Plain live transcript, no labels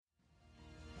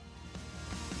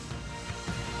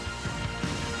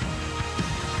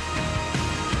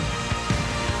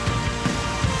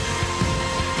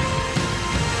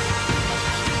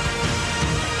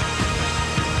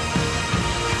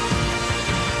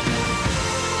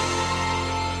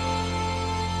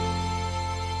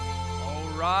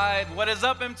right. What is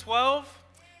up, M12?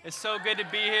 It's so good to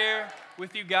be here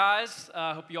with you guys.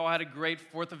 I hope you all had a great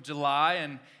 4th of July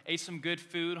and ate some good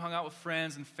food, hung out with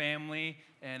friends and family,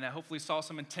 and hopefully saw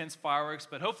some intense fireworks.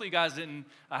 But hopefully you guys didn't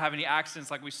have any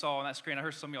accidents like we saw on that screen. I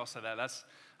heard some of y'all say that.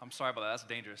 I'm sorry about that. That's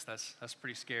dangerous. That's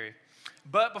pretty scary.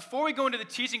 But before we go into the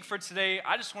teaching for today,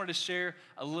 I just wanted to share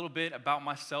a little bit about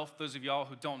myself. Those of y'all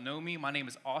who don't know me, my name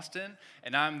is Austin,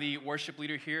 and I'm the worship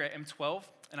leader here at M12.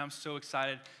 And I'm so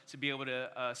excited to be able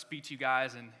to speak to you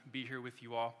guys and be here with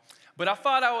you all. But I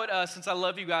thought I would, since I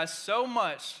love you guys so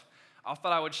much, I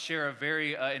thought I would share a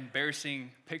very embarrassing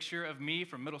picture of me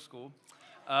from middle school.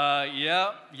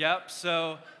 Yep.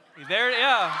 So there it is.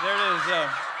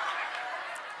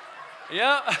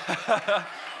 Yep.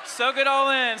 Soak it all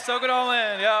in.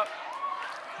 Yep.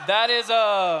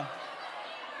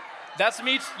 That's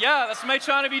me. Yeah, that's me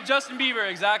trying to be Justin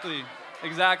Bieber. Exactly.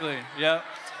 Yep.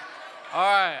 All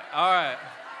right.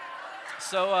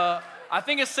 So I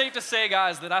think it's safe to say,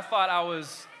 guys, that I thought I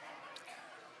was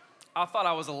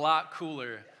a lot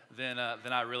cooler than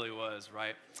I really was,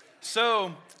 right?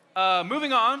 So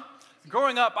moving on.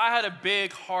 Growing up, I had a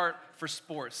big heart for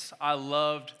sports. I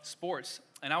loved sports,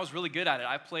 and I was really good at it.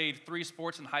 I played 3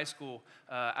 sports in high school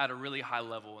at a really high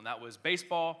level, and that was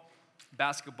baseball,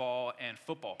 basketball, and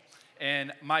football.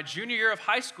 And my junior year of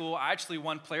high school, I actually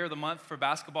won Player of the Month for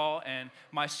basketball, and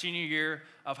my senior year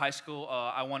of high school,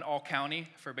 I won All-County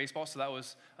for baseball, so that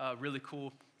was a really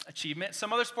cool achievement.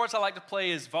 Some other sports I like to play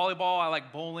is volleyball, I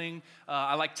like bowling,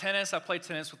 I like tennis. I played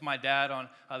tennis with my dad on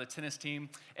the tennis team,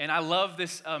 and I love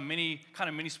this mini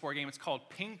sport game. It's called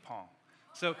ping pong.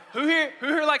 So who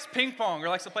here likes ping pong or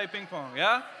likes to play ping pong?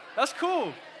 Yeah? That's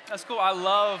cool. I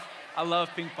love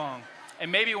ping pong.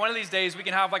 And maybe one of these days we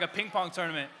can have like a ping pong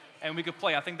tournament and we could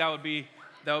play. I think that would be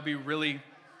really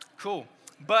cool.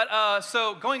 But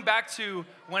so going back to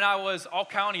when I was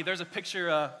All-County, there's a picture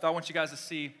that I want you guys to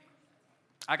see.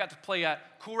 I got to play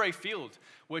at Coolray Field,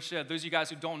 which those of you guys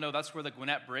who don't know, that's where the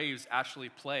Gwinnett Braves actually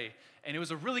play. And it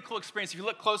was a really cool experience. If you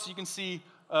look closer, you can see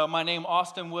my name,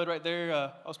 Austin Wood, right there.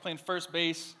 I was playing first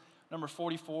base, number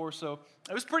 44. So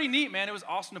it was pretty neat, man. It was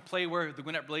awesome to play where the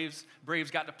Gwinnett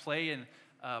Braves got to play. And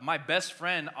my best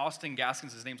friend, Austin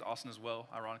Gaskins, his name's Austin as well,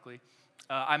 ironically.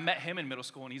 I met him in middle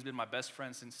school, and he's been my best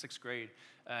friend since 6th grade.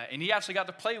 And he actually got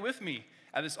to play with me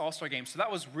at this All-Star game. So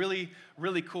that was really,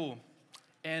 really cool.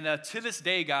 And to this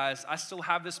day, guys, I still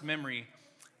have this memory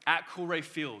at Coolray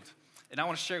Field. And I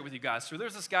want to share it with you guys. So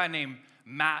there's this guy named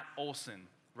Matt Olson,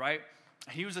 right?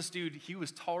 He was this dude, he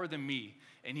was taller than me.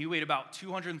 And he weighed about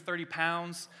 230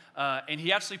 pounds. And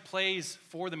he actually plays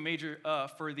for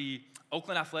the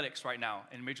Oakland Athletics right now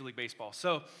in Major League Baseball.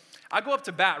 So I go up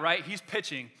to bat, right? He's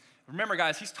pitching. Remember,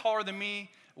 guys, he's taller than me,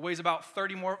 weighs about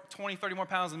 30 more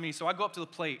pounds than me. So I go up to the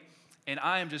plate, and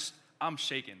I'm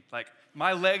shaking. Like,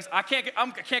 my legs, I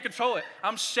can't control it.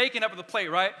 I'm shaking up at the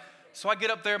plate, right? So I get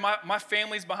up there, my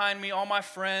family's behind me, all my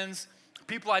friends,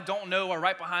 people I don't know are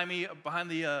right behind me,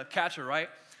 behind the catcher, right?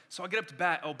 So I get up to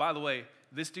bat. Oh, by the way,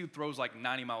 this dude throws like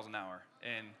 90 miles an hour.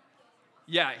 And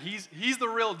yeah, he's the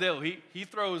real deal. He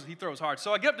throws hard.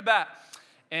 So I get up to bat,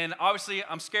 and obviously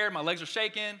I'm scared. My legs are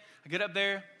shaking. I get up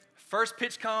there. First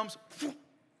pitch comes.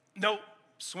 Nope.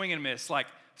 Swing and miss. Like,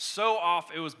 so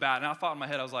off, it was bad. And I thought in my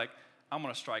head, I was like, I'm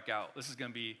going to strike out. This is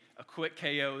going to be a quick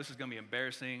KO. This is going to be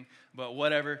embarrassing, but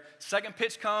whatever. Second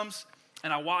pitch comes,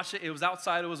 and I watch it. It was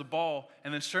outside. It was a ball.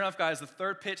 And then sure enough, guys, the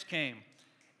third pitch came.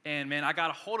 And, man, I got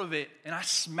a hold of it, and I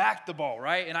smacked the ball,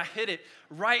 right? And I hit it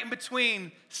right in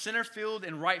between center field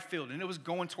and right field, and it was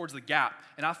going towards the gap.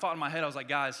 And I thought in my head, I was like,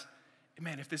 guys,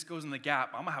 man, if this goes in the gap,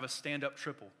 I'm going to have a stand-up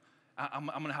triple. I'm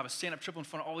going to have a stand-up triple in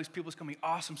front of all these people. It's going to be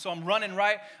awesome. So I'm running,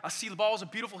 right? I see the ball is a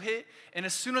beautiful hit. And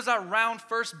as soon as I round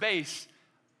first base,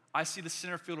 I see the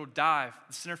center fielder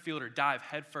dive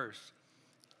head first.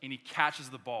 And he catches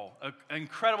the ball. An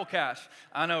incredible catch.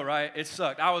 I know, right? It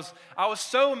sucked. I was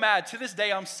so mad. To this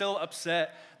day, I'm still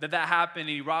upset that happened. And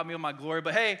he robbed me of my glory.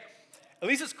 But hey, at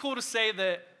least it's cool to say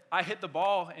that I hit the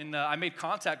ball and I made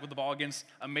contact with the ball against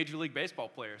a Major League Baseball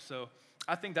player. So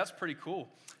I think that's pretty cool.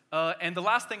 And the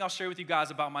last thing I'll share with you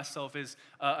guys about myself is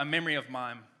a memory of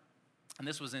mine. And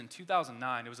this was in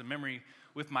 2009. It was a memory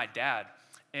with my dad.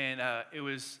 And it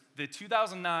was the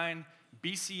 2009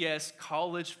 BCS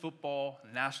College Football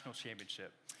National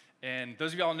Championship. And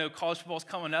those of y'all know college football is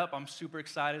coming up. I'm super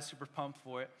excited, super pumped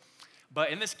for it. But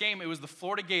in this game, it was the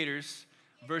Florida Gators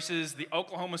versus the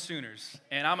Oklahoma Sooners.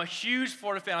 And I'm a huge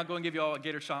Florida fan. I'll go and give you all a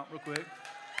Gator chomp real quick.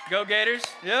 Go Gators.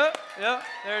 Yep,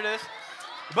 there it is.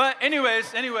 But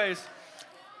anyways,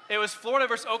 it was Florida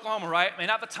versus Oklahoma, right? And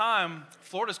at the time,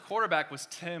 Florida's quarterback was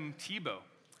Tim Tebow.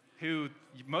 who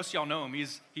most of y'all know him.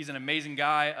 He's an amazing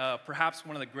guy, perhaps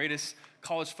one of the greatest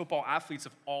college football athletes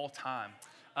of all time.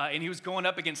 And he was going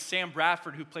up against Sam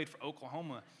Bradford, who played for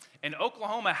Oklahoma. And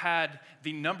Oklahoma had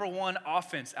the number one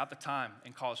offense at the time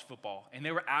in college football, and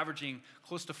they were averaging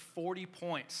close to 40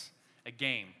 points a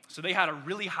game. So they had a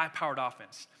really high-powered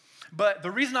offense. But the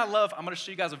reason I'm going to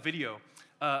show you guys a video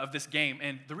of this game,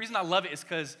 and the reason I love it is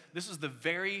because this was the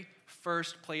very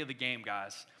first play of the game,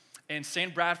 guys. And Sam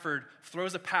Bradford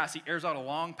throws a pass. He airs out a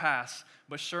long pass,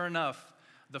 but sure enough,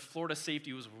 the Florida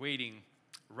safety was waiting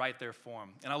right there for him.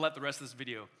 And I'll let the rest of this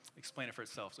video explain it for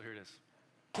itself. So here it is.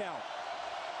 Count.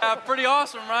 Pretty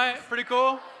awesome, right? Pretty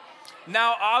cool.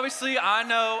 Now, obviously, I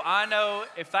know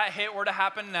if that hit were to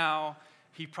happen now,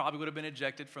 he probably would have been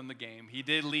ejected from the game. He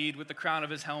did lead with the crown of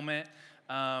his helmet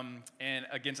and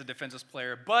against a defenseless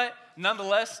player. But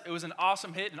nonetheless, it was an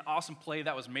awesome hit, an awesome play.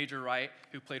 That was Major Wright,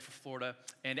 who played for Florida,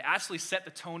 and it actually set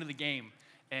the tone of the game.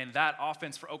 And that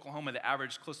offense for Oklahoma that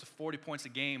averaged close to 40 points a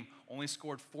game only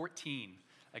scored 14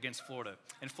 against Florida.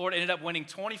 And Florida ended up winning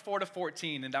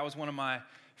 24-14, and that was one of my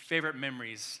favorite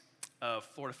memories of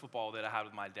Florida football that I had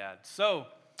with my dad. So,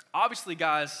 obviously,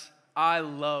 guys, I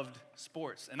loved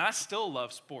sports, and I still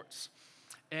love sports.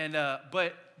 And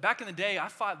but back in the day, I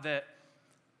thought that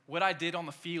what I did on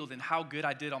the field and how good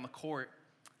I did on the court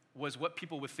was what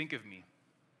people would think of me.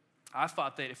 I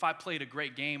thought that if I played a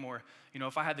great game, or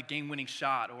if I had the game-winning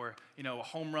shot, or a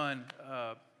home run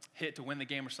hit to win the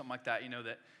game or something like that,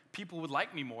 that people would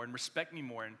like me more and respect me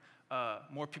more, and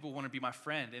more people want to be my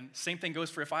friend. And same thing goes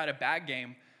for if I had a bad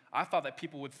game. I thought that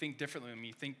people would think differently of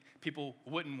me. Think people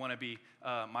wouldn't want to be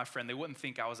my friend. They wouldn't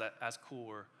think I was as cool,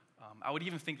 or I would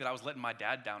even think that I was letting my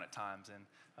dad down at times.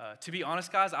 And to be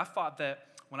honest, guys, I thought that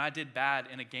when I did bad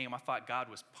in a game, I thought God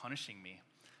was punishing me,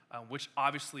 which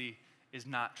obviously is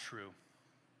not true.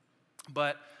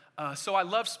 But so I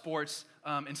love sports,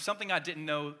 and something I didn't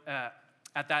know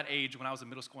at that age when I was in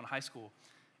middle school and high school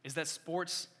is that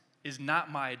sports is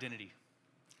not my identity.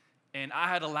 And I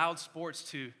had allowed sports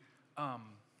to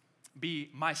be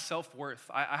my self-worth.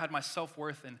 I had my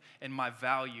self-worth and my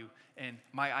value, and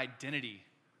my identity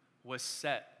was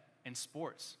set in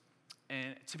sports.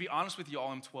 And to be honest with you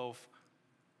all, M12,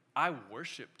 I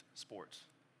worshiped sports.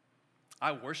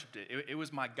 I worshiped it. It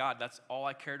was my God. That's all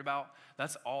I cared about.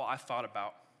 That's all I thought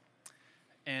about.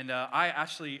 And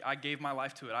I gave my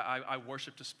life to it. I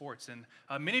worshiped the sports. And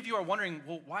many of you are wondering,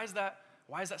 well, why is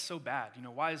that so bad?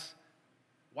 Why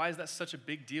is that such a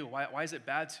big deal? Why is it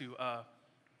bad to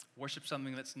worship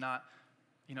something that's not,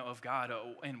 of God?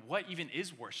 And what even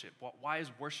is worship? Why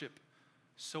is worship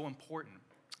so important?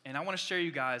 And I want to share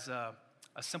you guys a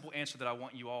simple answer that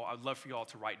I'd love for you all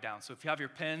to write down. So if you have your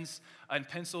pens and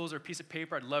pencils or a piece of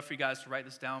paper, I'd love for you guys to write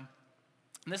this down.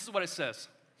 And this is what it says.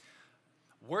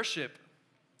 Worship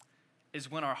is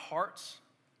when our hearts,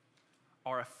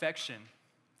 our affection,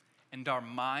 and our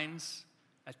mind's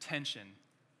attention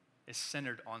is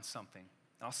centered on something.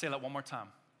 And I'll say that one more time.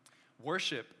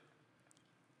 Worship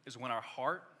is when our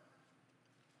heart,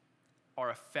 our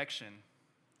affection,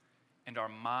 and our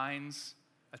mind's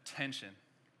attention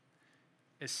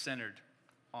is centered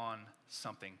on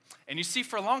something. And you see,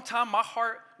 for a long time, my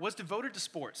heart was devoted to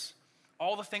sports.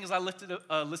 All the things I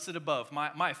listed above,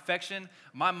 my affection,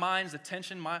 my mind's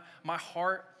attention, my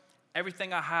heart,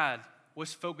 everything I had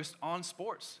was focused on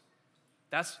sports.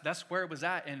 That's where it was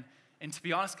at. And to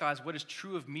be honest, guys, what is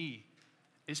true of me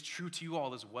is true to you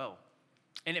all as well.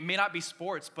 And it may not be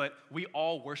sports, but we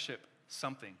all worship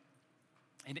something.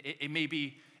 And it may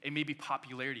be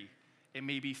popularity. It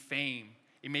may be fame.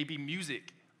 It may be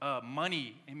music,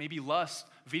 money. It may be lust,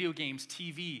 video games,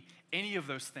 TV, any of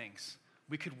those things.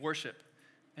 We could worship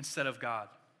instead of God.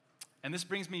 And this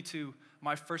brings me to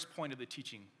my first point of the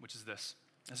teaching, which is this.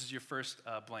 This is your first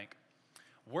blank.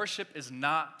 Worship is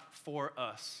not for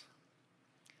us.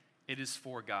 It is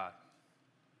for God.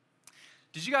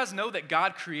 Did you guys know that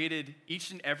God created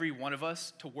each and every one of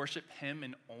us to worship Him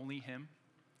and only Him?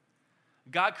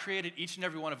 God created each and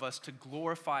every one of us to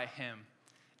glorify Him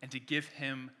and to give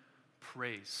Him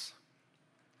praise.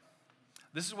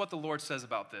 This is what the Lord says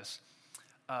about this.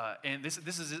 And this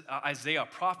is Isaiah, a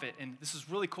prophet, and this is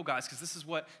really cool, guys, because this is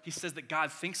what he says that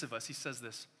God thinks of us. He says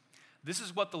this. This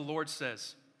is what the Lord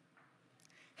says.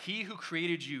 He who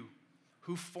created you,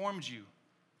 who formed you,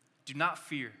 do not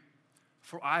fear,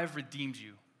 for I have redeemed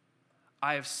you.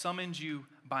 I have summoned you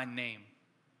by name,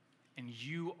 and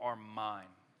you are mine.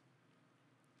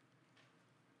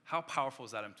 How powerful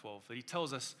is that, M12? That he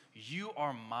tells us, you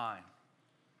are mine.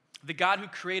 The God who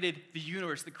created the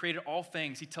universe, that created all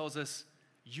things, he tells us,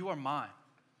 you are mine.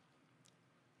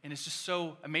 And it's just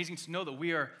so amazing to know that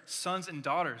we are sons and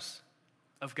daughters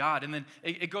of God. And then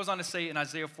it goes on to say in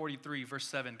Isaiah 43, verse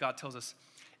 7, God tells us,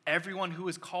 everyone who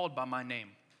is called by my name,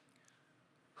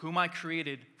 whom I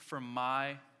created for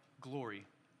my glory,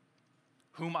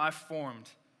 whom I formed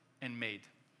and made.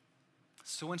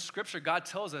 So in Scripture, God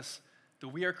tells us that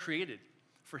we are created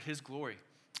for his glory.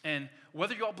 And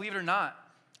whether you all believe it or not,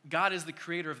 God is the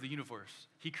creator of the universe.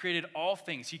 He created all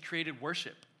things. He created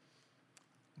worship.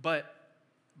 But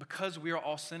because we are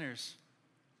all sinners,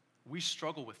 we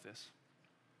struggle with this.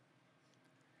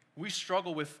 We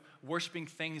struggle with worshiping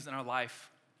things in our life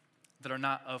that are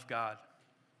not of God.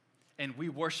 And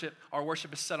our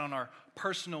worship is set on our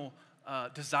personal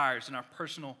desires and our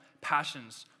personal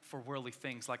passions for worldly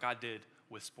things, like I did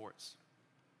with sports.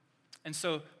 And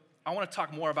so I want to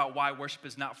talk more about why worship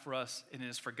is not for us and it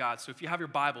is for God. So if you have your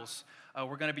Bibles,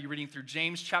 we're going to be reading through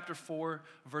James chapter 4,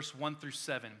 verse 1 through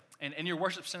 7. And in your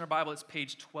Worship Center Bible, it's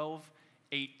page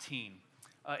 1218.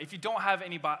 If you don't have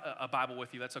a Bible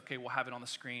with you, that's okay. We'll have it on the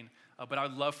screen. But I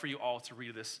would love for you all to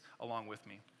read this along with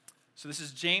me. So this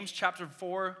is James chapter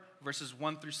 4, verses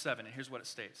 1 through 7. And here's what it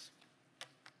states.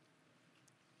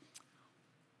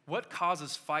 What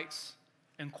causes fights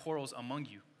and quarrels among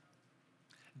you?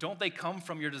 Don't they come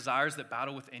from your desires that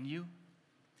battle within you?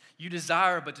 You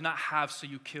desire but do not have, so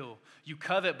you kill. You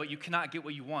covet but you cannot get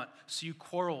what you want, so you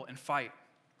quarrel and fight.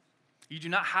 You do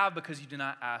not have because you do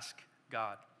not ask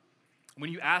God.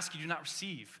 When you ask, you do not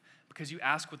receive because you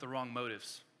ask with the wrong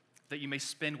motives, that you may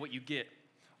spend what you get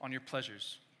on your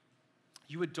pleasures.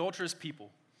 You adulterous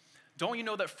people, don't you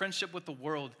know that friendship with the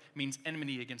world means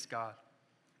enmity against God?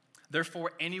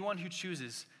 Therefore, anyone who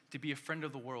chooses to be a friend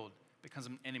of the world becomes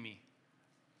an enemy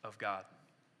of God.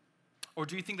 Or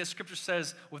do you think that Scripture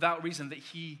says without reason that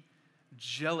he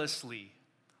jealously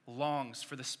longs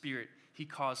for the Spirit he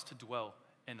caused to dwell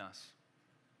in us?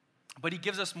 But he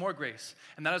gives us more grace,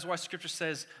 and that is why Scripture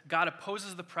says God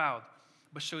opposes the proud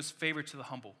but shows favor to the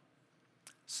humble.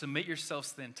 Submit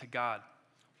yourselves then to God.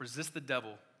 Resist the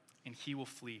devil, and he will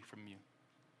flee from you.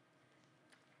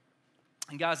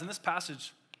 And guys, in this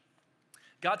passage,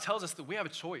 God tells us that we have a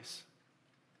choice.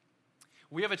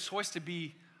 We have a choice to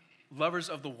be lovers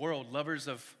of the world, lovers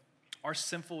of our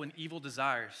sinful and evil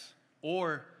desires,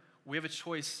 or we have a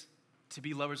choice to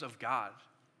be lovers of God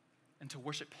and to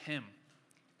worship him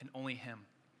and only him.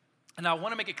 And I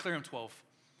want to make it clear in 12.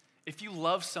 If you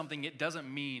love something, it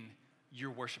doesn't mean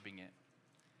you're worshiping it.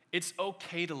 It's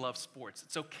okay to love sports.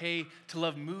 It's okay to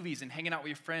love movies and hanging out with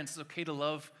your friends. It's okay to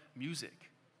love music.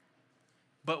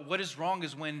 But what is wrong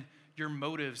is when your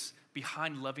motives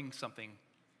behind loving something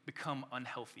become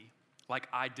unhealthy, like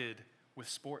I did with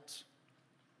sports.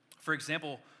 For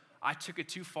example, I took it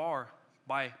too far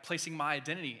by placing my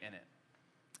identity in it.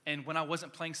 And when I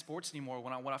wasn't playing sports anymore,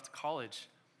 when I went off to college,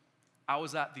 I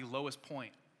was at the lowest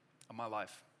point of my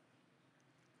life.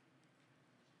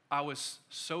 I was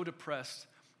so depressed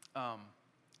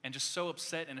and just so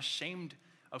upset and ashamed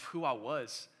of who I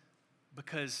was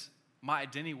because my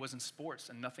identity was in sports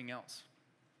and nothing else.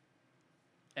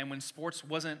 And when sports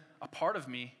wasn't a part of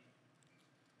me,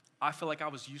 I felt like I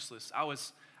was useless. I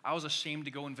was ashamed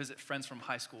to go and visit friends from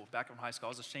high school, back from high school. I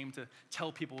was ashamed to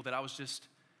tell people that I was just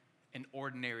an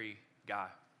ordinary guy.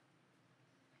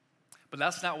 But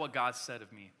that's not what God said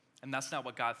of me, and that's not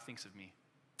what God thinks of me.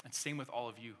 And same with all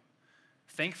of you.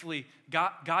 Thankfully,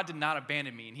 God did not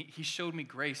abandon me, and he showed me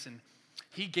grace, and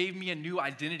he gave me a new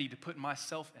identity to put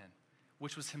myself in,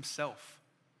 which was himself,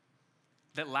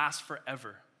 that lasts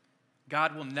forever.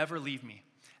 God will never leave me.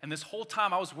 And this whole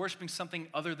time I was worshiping something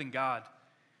other than God,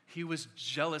 he was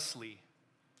jealously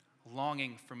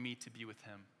longing for me to be with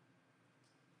him.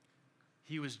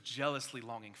 He was jealously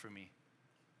longing for me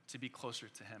to be closer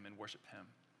to him and worship him.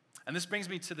 And this brings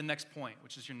me to the next point,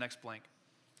 which is your next blank.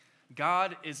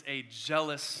 God is a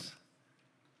jealous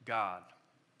God.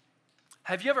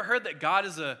 Have you ever heard that God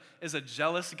is a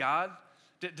jealous God?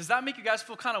 Does that make you guys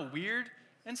feel kind of weird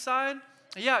inside?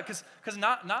 Yeah, because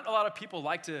not a lot of people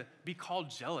like to be called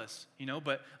jealous,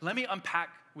 but let me unpack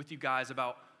with you guys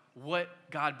about what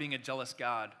God being a jealous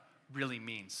God really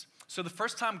means. So the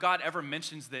first time God ever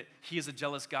mentions that he is a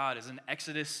jealous God is in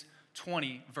Exodus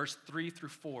 20, verse 3 through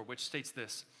 4, which states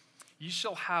this: "You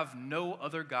shall have no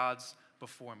other gods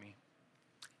before me.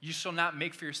 You shall not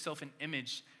make for yourself an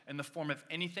image in the form of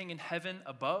anything in heaven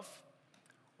above,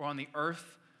 or on the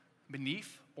earth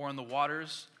beneath, or on the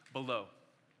waters below.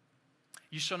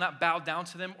 You shall not bow down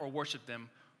to them or worship them,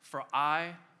 for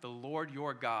I, the Lord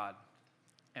your God,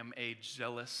 am a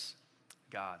jealous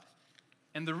God."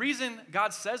 And the reason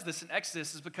God says this in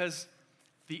Exodus is because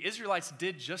the Israelites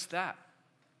did just that.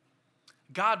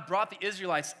 God brought the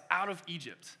Israelites out of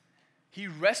Egypt. He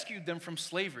rescued them from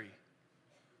slavery.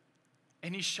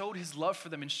 And he showed his love for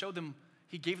them and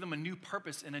he gave them a new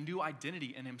purpose and a new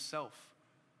identity in himself.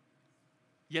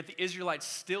 Yet the Israelites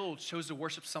still chose to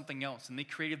worship something else, and they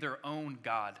created their own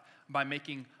God by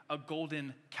making a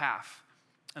golden calf.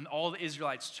 And all the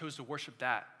Israelites chose to worship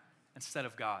that instead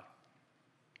of God.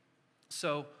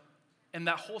 So, in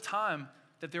that whole time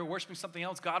that they were worshiping something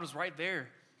else, God was right there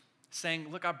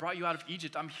saying, look, I brought you out of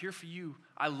Egypt. I'm here for you.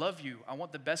 I love you. I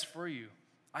want the best for you.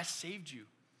 I saved you.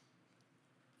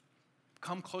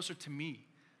 Come closer to me.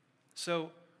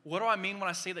 So, what do I mean when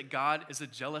I say that God is a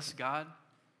jealous God?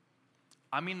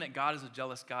 I mean that God is a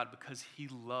jealous God because he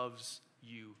loves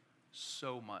you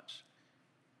so much.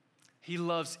 He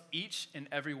loves each and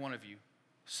every one of you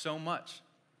so much.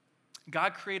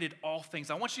 God created all things.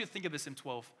 I want you to think of this in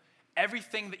 12.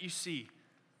 Everything that you see,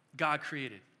 God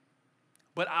created.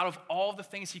 But out of all the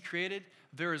things he created,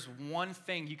 there is one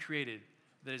thing he created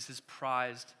that is his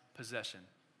prized possession.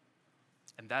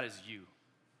 And that is you.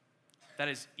 That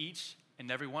is each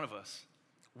and every one of us.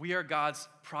 We are God's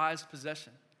prized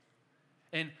possession.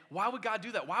 And why would God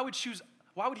do that? Why would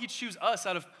he choose us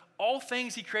out of all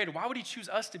things he created? Why would he choose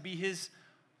us to be his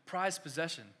prized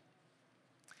possession?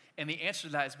 And the answer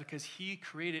to that is because he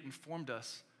created and formed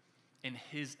us in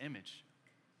his image.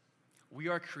 We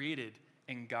are created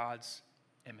in God's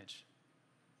image.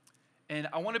 And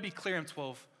I want to be clear in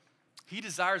 12. He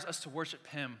desires us to worship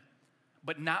him,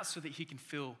 but not so that he can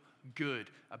feel good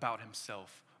about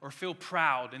himself or feel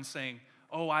proud and saying,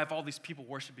 oh, I have all these people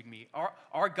worshiping me.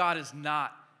 Our God is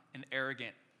not an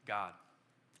arrogant God.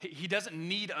 He doesn't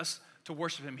need us to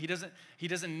worship him. He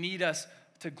doesn't need us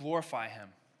to glorify him.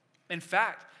 In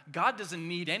fact, God doesn't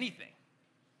need anything.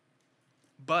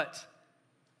 But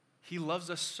he loves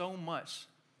us so much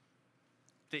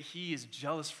that he is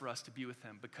jealous for us to be with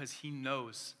him because he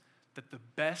knows that the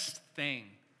best thing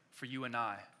for you and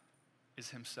I is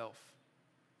himself.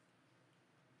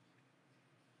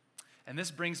 And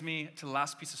this brings me to the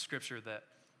last piece of scripture that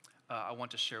I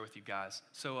want to share with you guys.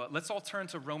 So let's all turn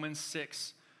to Romans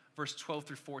 6, verse 12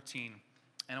 through 14,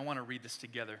 and I want to read this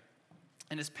together.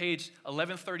 And it's page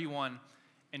 1131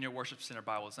 in your Worship Center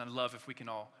Bibles, and I'd love if we can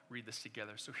all read this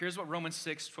together. So here's what Romans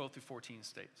 6, 12 through 14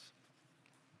 states.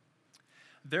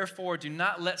 Therefore, do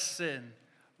not let sin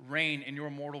reign in your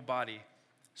mortal body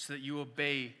so that you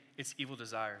obey its evil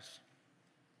desires.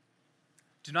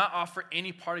 Do not offer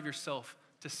any part of yourself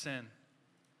to sin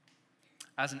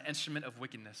as an instrument of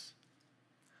wickedness,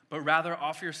 but rather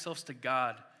offer yourselves to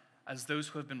God as those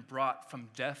who have been brought from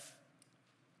death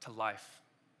to life.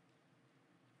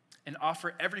 And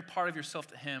offer every part of yourself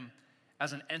to him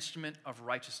as an instrument of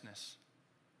righteousness.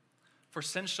 For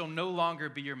sin shall no longer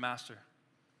be your master,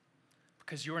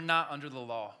 because you are not under the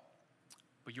law,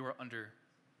 but you are under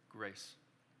grace.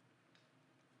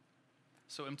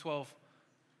 So M12,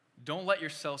 don't let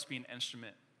yourselves be an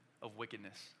instrument of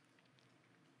wickedness.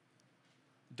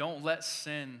 Don't let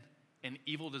sin and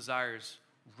evil desires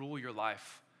rule your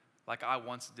life like I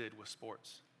once did with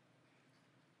sports.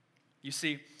 You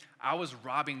see, I was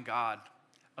robbing God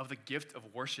of the gift of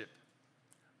worship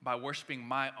by worshiping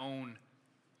my own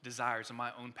desires and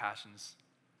my own passions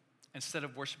instead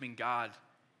of worshiping God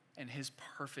and his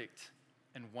perfect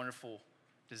and wonderful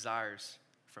desires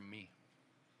from me.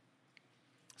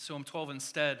 So M12,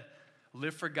 instead,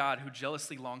 live for God who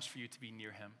jealously longs for you to be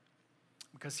near him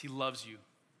because he loves you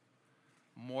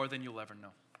more than you'll ever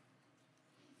know.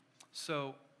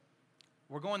 So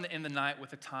we're going to end the night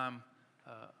with a time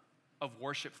of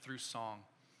worship through song.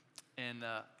 And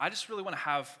I just really want to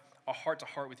have a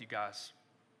heart-to-heart with you guys.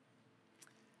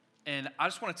 And I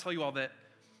just want to tell you all that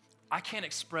I can't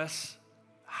express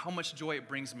how much joy it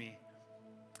brings me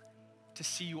to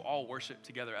see you all worship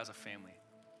together as a family.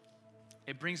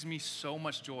 It brings me so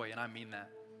much joy, and I mean that.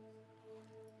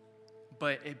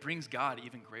 But it brings God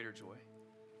even greater joy.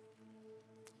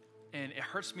 And it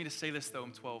hurts me to say this, though,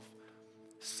 M12.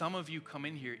 Some of you come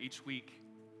in here each week,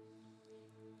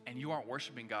 and you aren't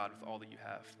worshiping God with all that you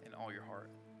have and all your heart.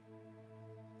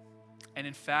 And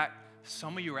in fact,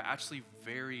 some of you are actually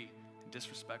very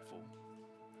disrespectful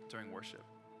during worship.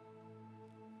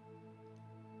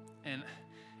 And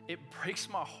it breaks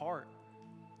my heart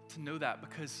to know that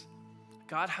because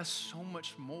God has so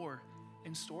much more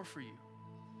in store for you.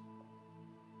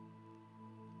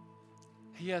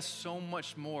 He has so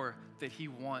much more that he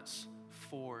wants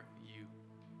for you.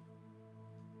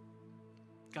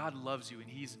 God loves you, and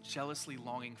he's jealously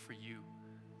longing for you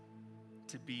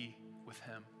to be with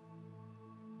him.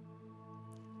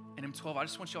 And M12, I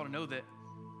just want y'all to know that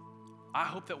I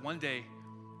hope that one day,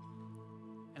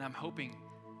 and I'm hoping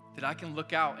that I can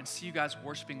look out and see you guys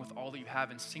worshiping with all that you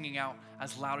have and singing out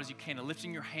as loud as you can and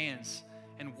lifting your hands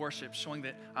in worship, showing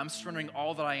that I'm surrendering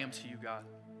all that I am to you, God.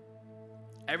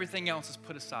 Everything else is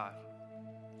put aside.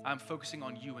 I'm focusing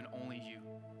on you and only you.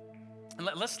 And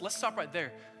let's stop right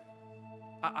there.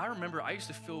 I remember I used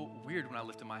to feel weird when I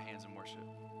lifted my hands in worship.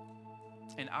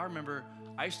 And I remember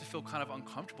I used to feel kind of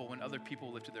uncomfortable when other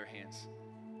people lifted their hands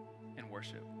in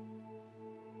worship.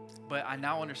 But I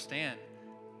now understand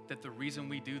that the reason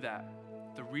we do that,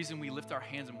 the reason we lift our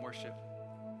hands in worship,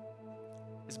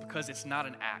 is because it's not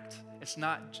an act. It's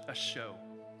not a show.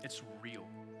 It's real.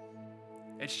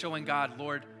 It's showing God,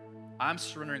 Lord, I'm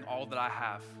surrendering all that I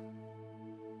have.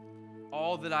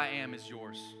 All that I am is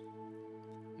yours.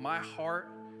 My heart,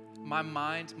 my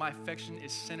mind, my affection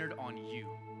is centered on you.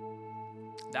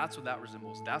 That's what that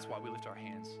resembles. That's why we lift our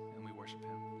hands and we worship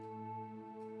him.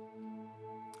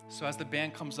 So as the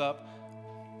band comes up,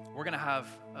 we're going to have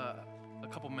a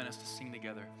couple minutes to sing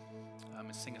together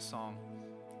and sing a song.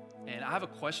 And I have a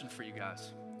question for you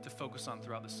guys to focus on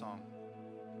throughout the song.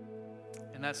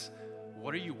 And that's,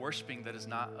 what are you worshiping that is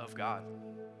not of God?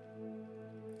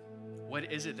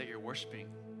 What is it that you're worshiping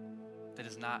that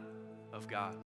is not of God?